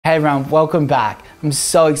Hey everyone, welcome back. I'm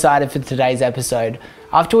so excited for today's episode.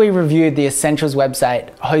 After we reviewed the ESNTLS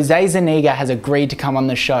website, Jose Zuniga has agreed to come on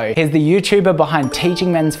the show. He's the YouTuber behind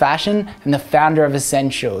Teaching Men's Fashion and the founder of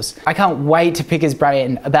ESNTLS. I can't wait to pick his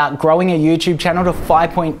brain about growing a YouTube channel to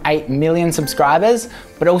 5.8 million subscribers,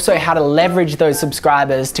 but also how to leverage those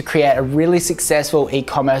subscribers to create a really successful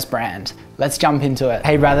e-commerce brand. Let's jump into it.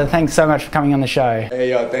 Hey brother, thanks so much for coming on the show. Hey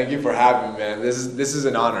yo, thank you for having me, man. This is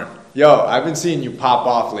an honor. Yo, I've been seeing you pop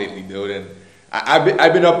off lately, dude, and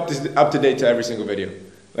I've been up to date to every single video.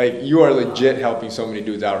 Like, you are legit helping so many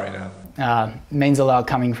dudes out right now. Means a lot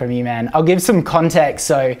coming from you, man. I'll give some context.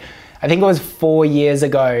 So I think it was 4 years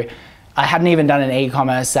ago, I hadn't even done an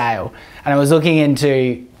e-commerce sale, and I was looking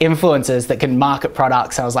into influencers that can market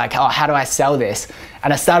products. I was like, oh, how do I sell this?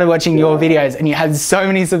 And I started watching your videos, and you had so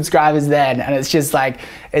many subscribers then, and it's just like,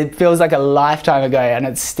 it feels like a lifetime ago, and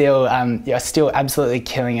it's still, you're still absolutely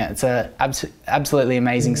killing it. It's a absolutely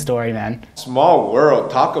amazing story, man. Small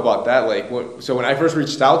world, talk about that. Like, so when I first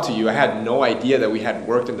reached out to you, I had no idea that we had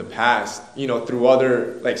worked in the past, you know, through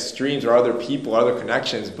other like streams or other people, other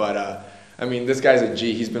connections. But I mean, this guy's a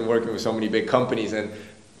G. He's been working with so many big companies, and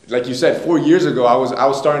like you said, 4 years ago, I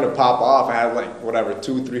was starting to pop off. I had like whatever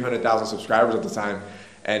 200,000-300,000 subscribers at the time,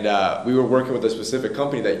 and we were working with a specific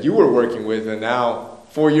company that you were working with, and now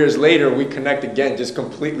 4 years later, we connect again, just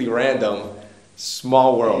completely random.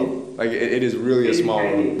 Small world. Like, it is really a small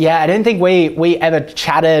world. Yeah, I didn't think we ever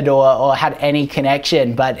chatted or had any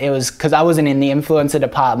connection, but it was because I wasn't in the influencer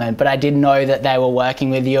department, but I did know that they were working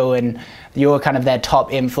with you and you were kind of their top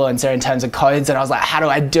influencer in terms of codes, and I was like, how do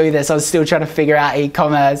I do this? I was still trying to figure out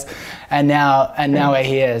e-commerce, and now we're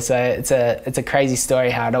here. So it's a crazy story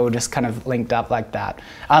how it all just kind of linked up like that.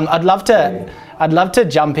 I'd love to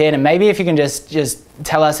jump in, and maybe if you can just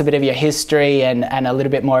tell us a bit of your history and a little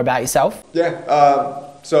bit more about yourself. Yeah.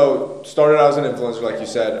 So started out as an influencer, like you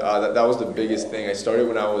said. That was the biggest thing. I started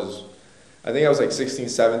when I think I was like 16,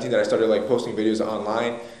 17 that I started like posting videos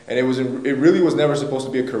online, and it really was never supposed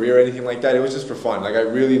to be a career or anything like that. It was just for fun. Like, I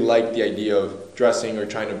really liked the idea of dressing or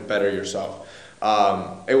trying to better yourself.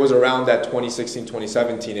 It was around that 2016,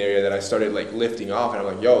 2017 area that I started like lifting off, and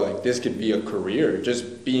I'm like, yo, like, this could be a career.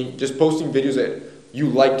 Just posting videos that you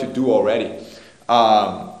like to do already.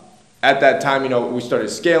 At that time, you know, we started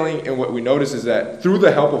scaling, and what we noticed is that through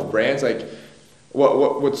the help of brands, like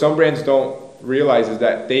what some brands don't realize is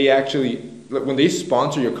that they actually, when they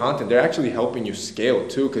sponsor your content, they're actually helping you scale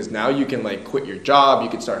too, because now you can like quit your job, you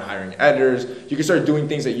can start hiring editors, you can start doing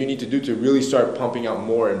things that you need to do to really start pumping out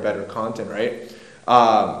more and better content, right?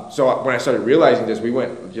 So when I started realizing this, we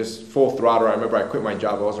went just full throttle. I remember I quit my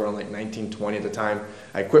job. I was around like 19, 20 at the time.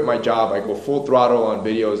 I quit my job. I go full throttle on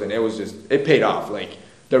videos, and it paid off. Like,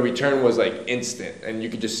 the return was like instant, and you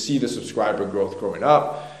could just see the subscriber growth growing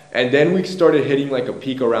up. And then we started hitting like a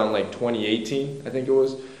peak around like 2018, I think it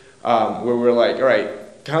was, where we're like, all right,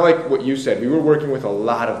 kind of like what you said, we were working with a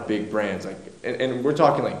lot of big brands, like, and we're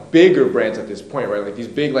talking like bigger brands at this point, right? Like these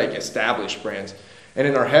big, like, established brands. And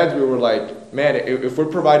in our heads, we were like, man, if we're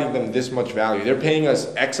providing them this much value, they're paying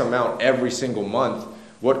us X amount every single month,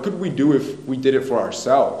 what could we do if we did it for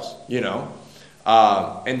ourselves, you know?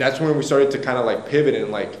 And that's when we started to kind of like pivot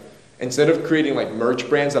and like, instead of creating like merch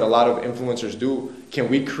brands that a lot of influencers do, can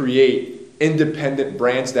we create independent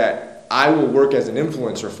brands that I will work as an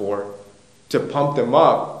influencer for to pump them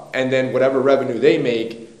up, and then whatever revenue they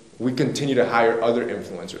make, we continue to hire other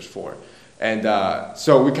influencers for. And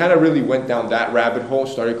so we kind of really went down that rabbit hole,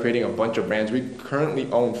 started creating a bunch of brands. We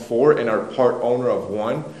currently own 4 and are part owner of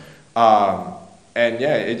 1. And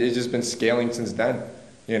yeah, it's just been scaling since then,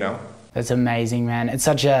 you know? That's amazing, man. It's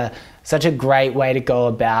such a great way to go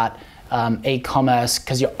about e-commerce,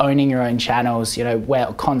 because you're owning your own channels. You know,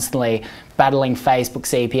 we're constantly battling Facebook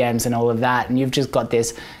CPMs and all of that, and you've just got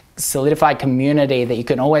this solidified community that you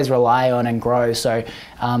can always rely on and grow. So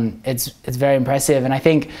it's very impressive. And I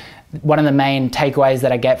think one of the main takeaways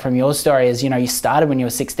that I get from your story is, you know, you started when you were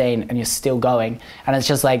 16 and you're still going, and it's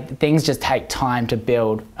just like things just take time to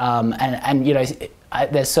build. And you know,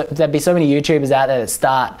 there'd be so many YouTubers out there that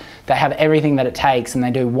start, they have everything that it takes, and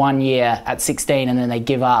they do 1 year at 16 and then they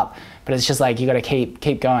give up. But it's just like, you got to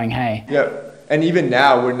keep going, hey. Yeah, and even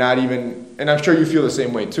now we're not even, and I'm sure you feel the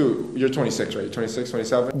same way too. You're 26, right? 26,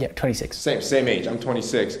 27? Yeah, 26. Same age. I'm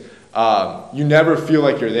 26. You never feel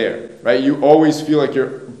like you're there, right? You always feel like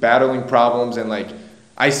you're battling problems, and like,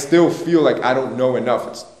 I still feel like I don't know enough.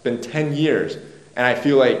 It's been 10 years, and I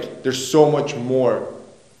feel like there's so much more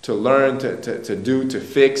to learn, to do, to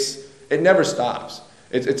fix. It never stops.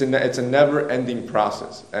 It's a never-ending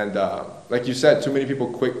process. And like you said, too many people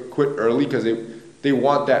quit early because they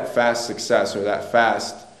want that fast success or that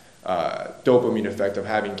fast dopamine effect of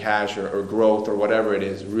having cash or growth or whatever it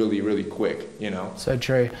is really, really quick, you know? So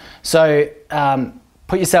true. So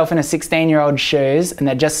put yourself in a 16-year-old's shoes and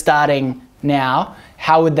they're just starting now.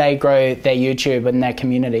 How would they grow their YouTube and their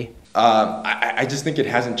community? I just think it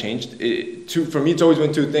hasn't changed. For me, it's always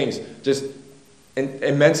been two things. Just an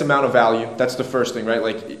immense amount of value. That's the first thing, right?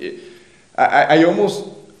 Like, I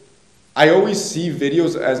always see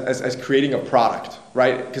videos as creating a product,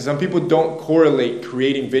 right? Because some people don't correlate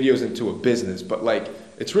creating videos into a business, but like,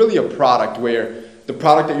 it's really a product where the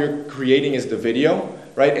product that you're creating is the video,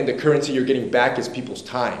 right? And the currency you're getting back is people's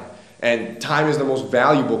time. And time is the most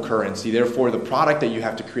valuable currency. Therefore, the product that you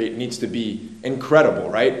have to create needs to be incredible,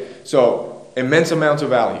 right? So immense amounts of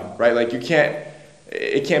value, right? Like it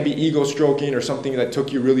can't be ego stroking or something that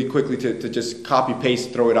took you really quickly to just copy, paste,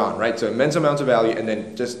 throw it on, right? So immense amounts of value and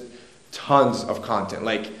then just tons of content.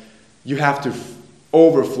 Like you have to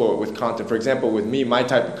overflow it with content. For example, with me, my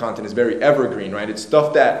type of content is very evergreen, right? It's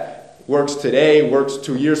stuff that works today, works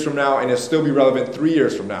 2 years from now, and it'll still be relevant 3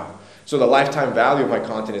 years from now. So the lifetime value of my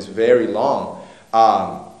content is very long.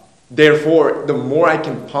 Therefore, the more I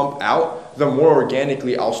can pump out, the more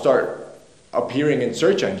organically I'll start appearing in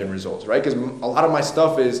search engine results, right? Because a lot of my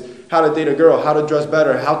stuff is how to date a girl, how to dress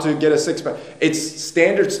better, how to get a six-pack. It's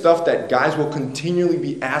standard stuff that guys will continually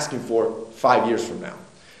be asking for 5 years from now.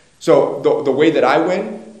 So the way that I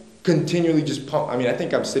win, continually just pump. I mean, I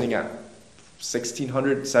think I'm sitting at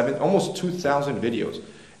 1,600, almost 2,000 videos.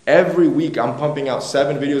 Every week I'm pumping out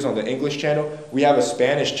 7 videos on the English channel. We have a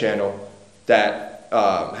Spanish channel that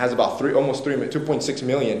has about almost 2.6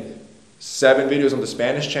 million. 7 videos on the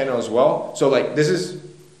Spanish channel as well. So like this is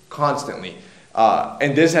constantly.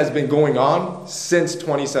 And this has been going on since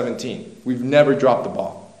 2017. We've never dropped the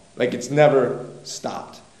ball. Like it's never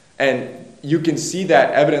stopped. And you can see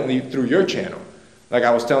that evidently through your channel. Like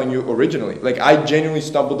I was telling you originally, like I genuinely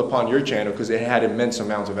stumbled upon your channel because it had immense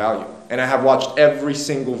amounts of value. And I have watched every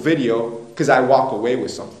single video because I walk away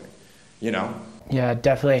with something, you know? Yeah,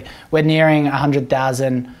 definitely. We're nearing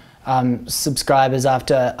 100,000 subscribers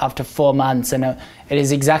after 4 months, and it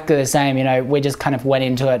is exactly the same. You know, we just kind of went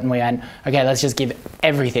into it and we went, okay, let's just give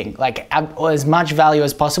everything, like as much value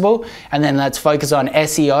as possible, and then let's focus on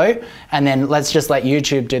SEO, and then let's just let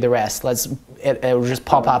YouTube do the rest. It'll just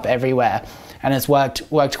pop up everywhere, and it's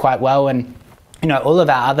worked quite well. And you know, all of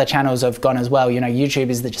our other channels have gone as well. You know, YouTube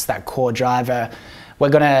is just that core driver. We're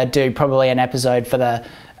gonna do probably an episode for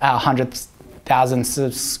our 100,000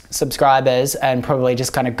 subscribers and probably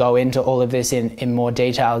just kind of go into all of this in more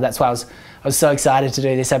detail. That's why I was so excited to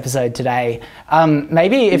do this episode today.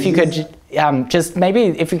 Maybe if you could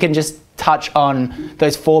if you can just touch on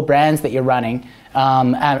those 4 brands that you're running.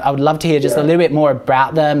 And I would love to hear just a little bit more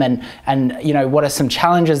about them and you know, what are some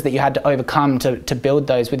challenges that you had to overcome to build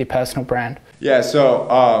those with your personal brand? Yeah,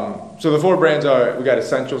 so the 4 brands are, we got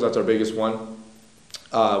ESNTLS, that's our biggest one.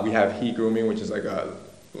 We have He Grooming, which is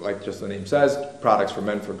like just the name says, products for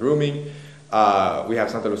men for grooming. We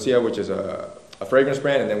have Santa Lucia, which is a fragrance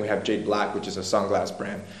brand, and then we have Jade Black, which is a sunglass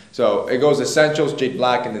brand. So it goes ESNTLS, Jade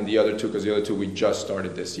Black, and then the other 2, because the other 2 we just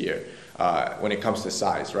started this year when it comes to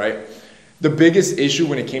size, right? The biggest issue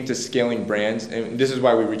when it came to scaling brands, and this is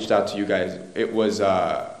why we reached out to you guys, it was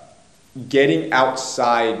getting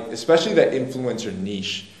outside, especially the influencer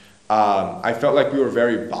niche. I felt like we were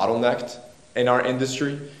very bottlenecked in our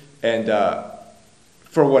industry, and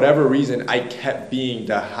for whatever reason, I kept being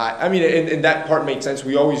the high. I mean, and that part made sense.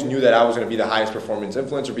 We always knew that I was going to be the highest performance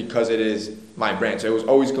influencer because it is my brand. So it was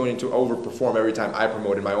always going to overperform every time I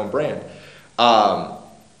promoted my own brand.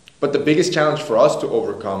 But the biggest challenge for us to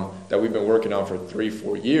overcome that we've been working on for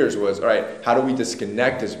 3-4 years was, all right, how do we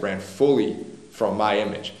disconnect this brand fully from my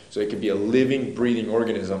image so it can be a living, breathing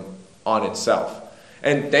organism on itself?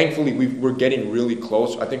 And thankfully, we're getting really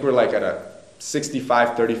close. I think we're like at a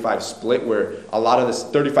 65-35 split where a lot of this,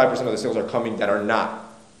 35% of the sales are coming that are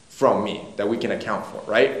not from me, that we can account for,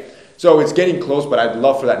 right? So it's getting close, but I'd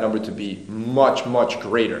love for that number to be much, much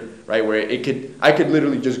greater, right? Where I could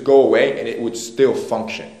literally just go away and it would still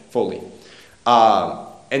function fully.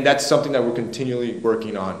 And that's something that we're continually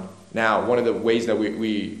working on now. One of the ways that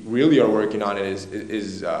we really are working on it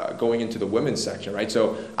is going into the women's section, right?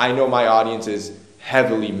 So I know my audience is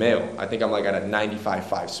heavily male. I think I'm like at a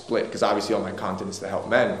 95-5 split because obviously all my content is to help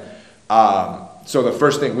men. So the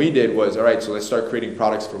first thing we did was, all right, so let's start creating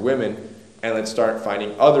products for women and let's start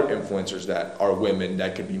finding other influencers that are women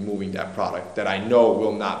that could be moving that product that I know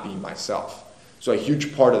will not be myself. So a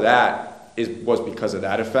huge part of that was because of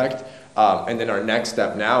that effect. And then our next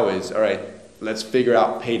step now is, all right, let's figure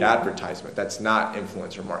out paid advertisement. That's not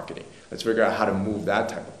influencer marketing. Let's figure out how to move that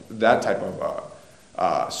type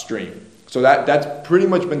of stream. So that's pretty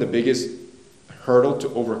much been the biggest hurdle to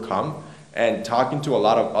overcome. And talking to a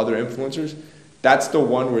lot of other influencers, that's the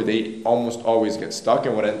one where they almost always get stuck.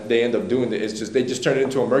 And what they end up doing is they just turn it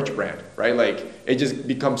into a merch brand, right? Like it just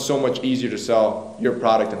becomes so much easier to sell your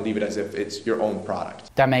product and leave it as if it's your own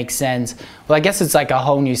product. That makes sense. Well, I guess it's like a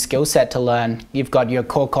whole new skill set to learn. You've got your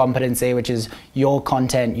core competency, which is your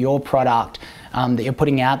content, your product that you're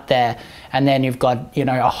putting out there. And then you've got, you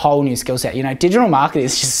know, a whole new skill set. You know, digital marketing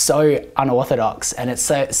is just so unorthodox and it's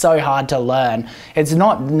so hard to learn. It's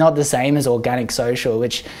not the same as organic social,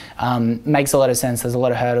 which makes a lot of sense. There's a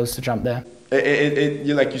lot of hurdles to jump there.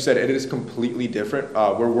 Like you said, it is completely different.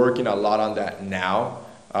 We're working a lot on that now.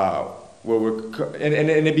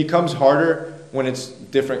 And it becomes harder when it's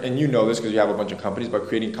different. And you know this because you have a bunch of companies, but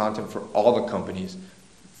creating content for all the companies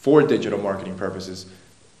for digital marketing purposes,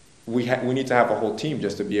 we need to have a whole team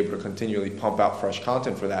just to be able to continually pump out fresh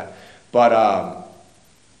content for that. But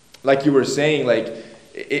like you were saying, like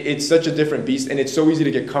it's such a different beast, and it's so easy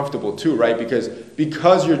to get comfortable too, right?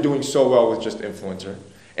 Because you're doing so well with just influencer,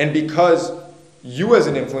 and because you as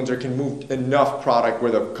an influencer can move enough product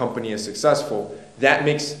where the company is successful, it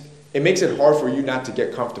makes it hard for you not to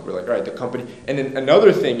get comfortable. Like, all right, the company. And then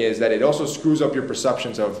another thing is that it also screws up your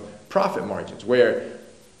perceptions of profit margins, where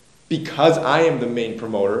because I am the main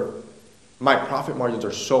promoter, my profit margins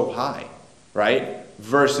are so high, right?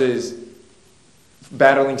 Versus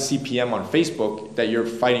battling CPM on Facebook that you're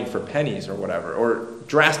fighting for pennies or whatever, or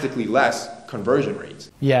drastically less conversion rates.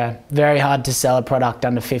 Yeah, very hard to sell a product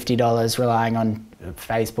under $50 relying on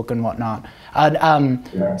Facebook and whatnot.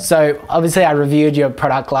 So obviously I reviewed your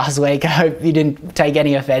product last week. I hope you didn't take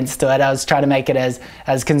any offense to it. I was trying to make it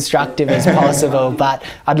as constructive as possible, but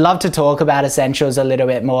I'd love to talk about ESNTLS a little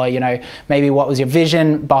bit more. You know, maybe what was your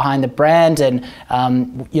vision behind the brand, and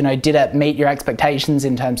you know, did it meet your expectations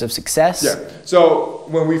in terms of success? Yeah, so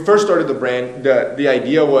when we first started the brand, the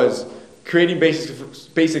idea was creating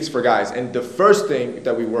basics for guys, and the first thing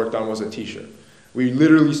that we worked on was a t-shirt. We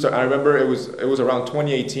literally started, I remember it was around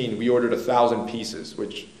 2018, we ordered 1,000 pieces,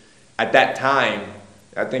 which at that time,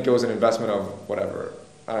 I think it was an investment of whatever,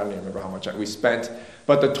 I don't even remember how much we spent,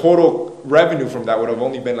 but the total revenue from that would have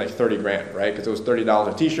only been like 30 grand, right? Because it was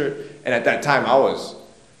 $30 a t-shirt, and at that time I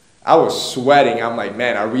was sweating. I'm like,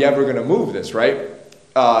 man, are we ever gonna move this, right?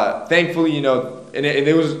 Thankfully, you know,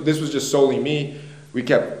 this was just solely me. We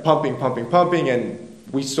kept pumping, and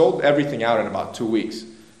we sold everything out in about 2 weeks.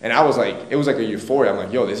 And I was like, it was like a euphoria. I'm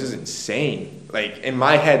like, yo, this is insane. Like in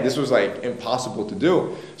my head, this was like impossible to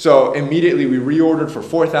do. So immediately we reordered for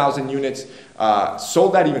 4,000 units,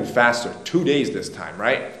 sold that even faster, 2 days this time,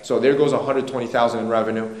 right? So there goes 120,000 in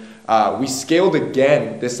revenue. We scaled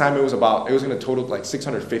again. This time it was gonna total like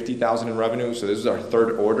 650,000 in revenue. So this is our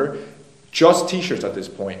third order, just t-shirts at this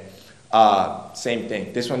point. Same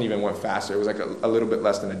thing. This one even went faster. It was like a little bit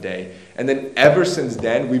less than a day. And then ever since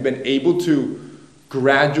then, we've been able to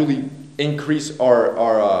gradually increase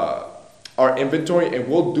our inventory, and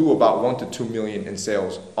we'll do about 1 to 2 million in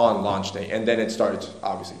sales on launch day, and then it started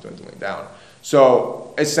obviously dwindling down.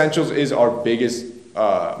 So ESNTLS is our biggest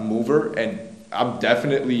mover, and I'm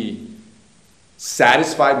definitely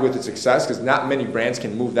satisfied with its success because not many brands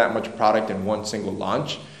can move that much product in one single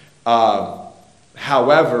launch.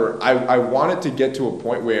 However, I wanted to get to a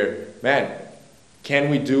point where, man, can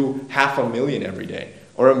we do 500,000 every day?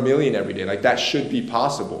 Or 1 million every day? Like that should be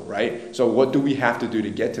possible, right? So what do we have to do to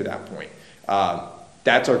get to that point?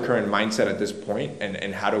 That's our current mindset at this point,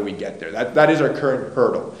 and how do we get there? That is our current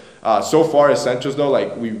hurdle. So far, ESNTLS though,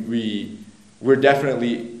 like we're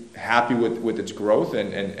definitely happy with its growth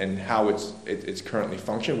and how it's currently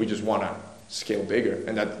functioning. We just want to scale bigger,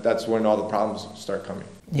 and that's when all the problems start coming.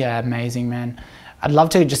 Yeah, amazing, man. I'd love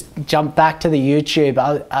to just jump back to the YouTube.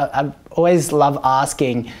 I always love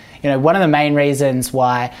asking, you know, one of the main reasons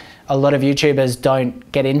why a lot of YouTubers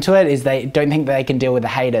don't get into it is they don't think they can deal with the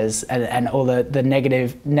haters and all the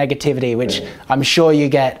negativity, which I'm sure you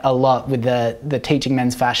get a lot with the Teaching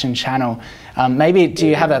Men's Fashion channel. Maybe do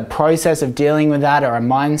you have a process of dealing with that or a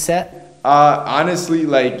mindset? Honestly,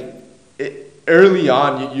 like early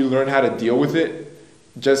on, you learn how to deal with it,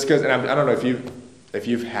 just because, and I don't know if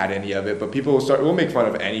you've had any of it, but people will make fun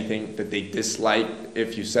of anything that they dislike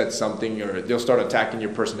if you said something, or they'll start attacking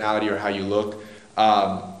your personality or how you look.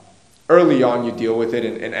 Early on, you deal with it,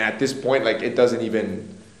 and at this point, like it doesn't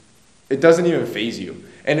even faze you.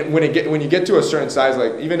 And when you get to a certain size,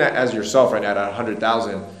 like even as yourself right now at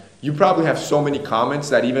 100,000, you probably have so many comments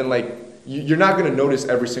that even like you're not going to notice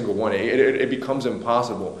every single one. It becomes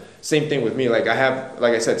impossible. Same thing with me. Like I have,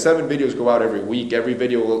 like I said, 7 videos go out every week. Every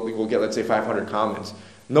video will get, let's say, 500 comments.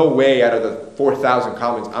 No way out of the 4,000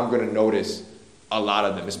 comments I'm going to notice a lot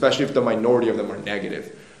of them, especially if the minority of them are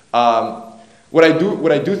negative. What I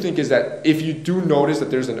do think is that if you do notice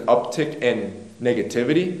that there's an uptick in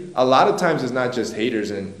negativity, a lot of times it's not just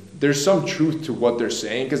haters, and there's some truth to what they're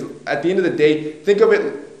saying. Because at the end of the day, think of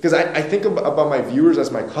it, because I think about my viewers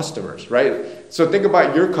as my customers, right? So think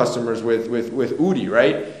about your customers with Udi,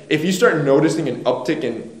 right? If you start noticing an uptick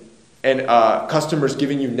in customers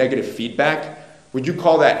giving you negative feedback, would you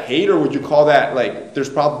call that hate, or would you call that like there's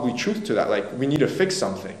probably truth to that? Like we need to fix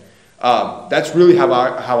something. That's really how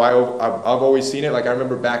I've always seen it. Like I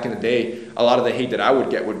remember back in the day, a lot of the hate that I would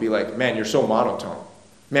get would be like, man, you're so monotone.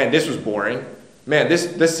 Man, this was boring. Man,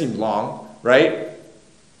 this seemed long, right?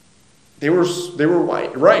 They were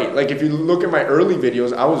right. Like if you look at my early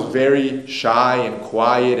videos, I was very shy and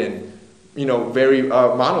quiet and, you know, very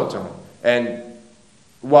monotone. And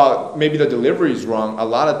while maybe the delivery is wrong, a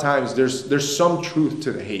lot of times there's some truth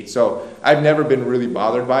to the hate. So I've never been really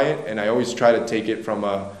bothered by it, and I always try to take it from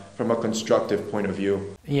a constructive point of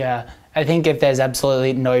view. Yeah, I think if there's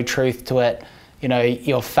absolutely no truth to it, you know,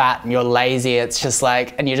 you're fat and you're lazy, it's just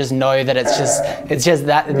like, and you just know that it's just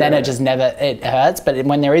that, then it just never, it hurts. But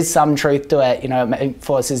when there is some truth to it, you know, it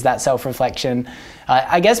forces that self-reflection.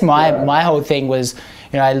 I guess my whole thing was,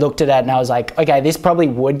 you know, I looked at it and I was like, okay, this probably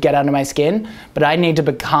would get under my skin, but I need to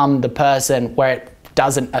become the person where it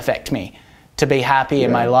doesn't affect me to be happy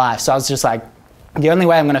in my life. So I was just like, the only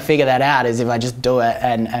way I'm going to figure that out is if I just do it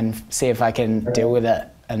and see if I can deal with it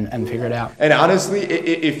and figure it out. And honestly,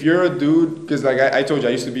 if you're a dude, because like I told you,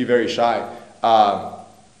 I used to be very shy.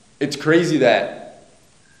 It's crazy that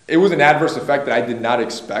it was an adverse effect that I did not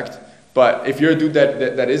expect. But if you're a dude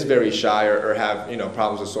that is very shy or have, you know,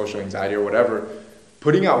 problems with social anxiety or whatever,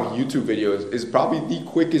 putting out YouTube videos is probably the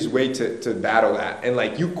quickest way to battle that. And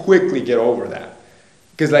like you quickly get over that.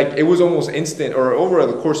 Because like it was almost instant, or over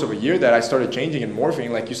the course of a year, that I started changing and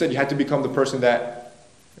morphing. Like you said, you had to become the person that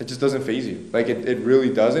it just doesn't faze you. Like it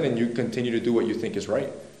really doesn't, and you continue to do what you think is right.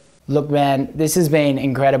 Look, man, this has been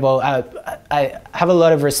incredible. I have a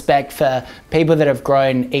lot of respect for people that have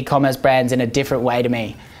grown e-commerce brands in a different way to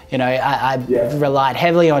me. You know, I relied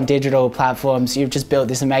heavily on digital platforms. You've just built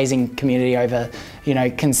this amazing community over, you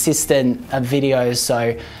know, consistent videos.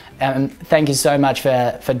 So thank you so much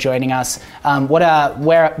for joining us.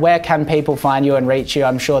 Where can people find you and reach you?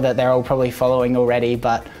 I'm sure that they're all probably following already,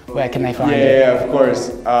 but where can they find you? Yeah, of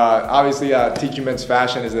course. Obviously, Teaching Men's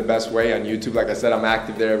Fashion is the best way on YouTube. Like I said, I'm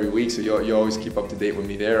active there every week, so you always keep up to date with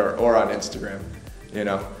me there, or on Instagram, you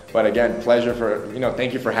know. But again, pleasure for, you know,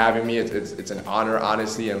 thank you for having me. It's an honor,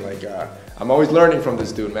 honestly, and like I'm always learning from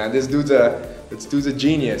this dude, man. This dude's a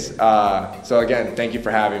genius. So again, thank you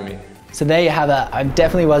for having me. So there you have it. I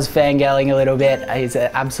definitely was fangirling a little bit. He's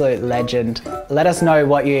an absolute legend. Let us know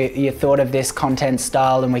what you thought of this content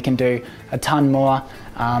style, and we can do a ton more.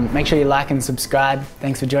 Make sure you like and subscribe.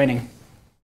 Thanks for joining.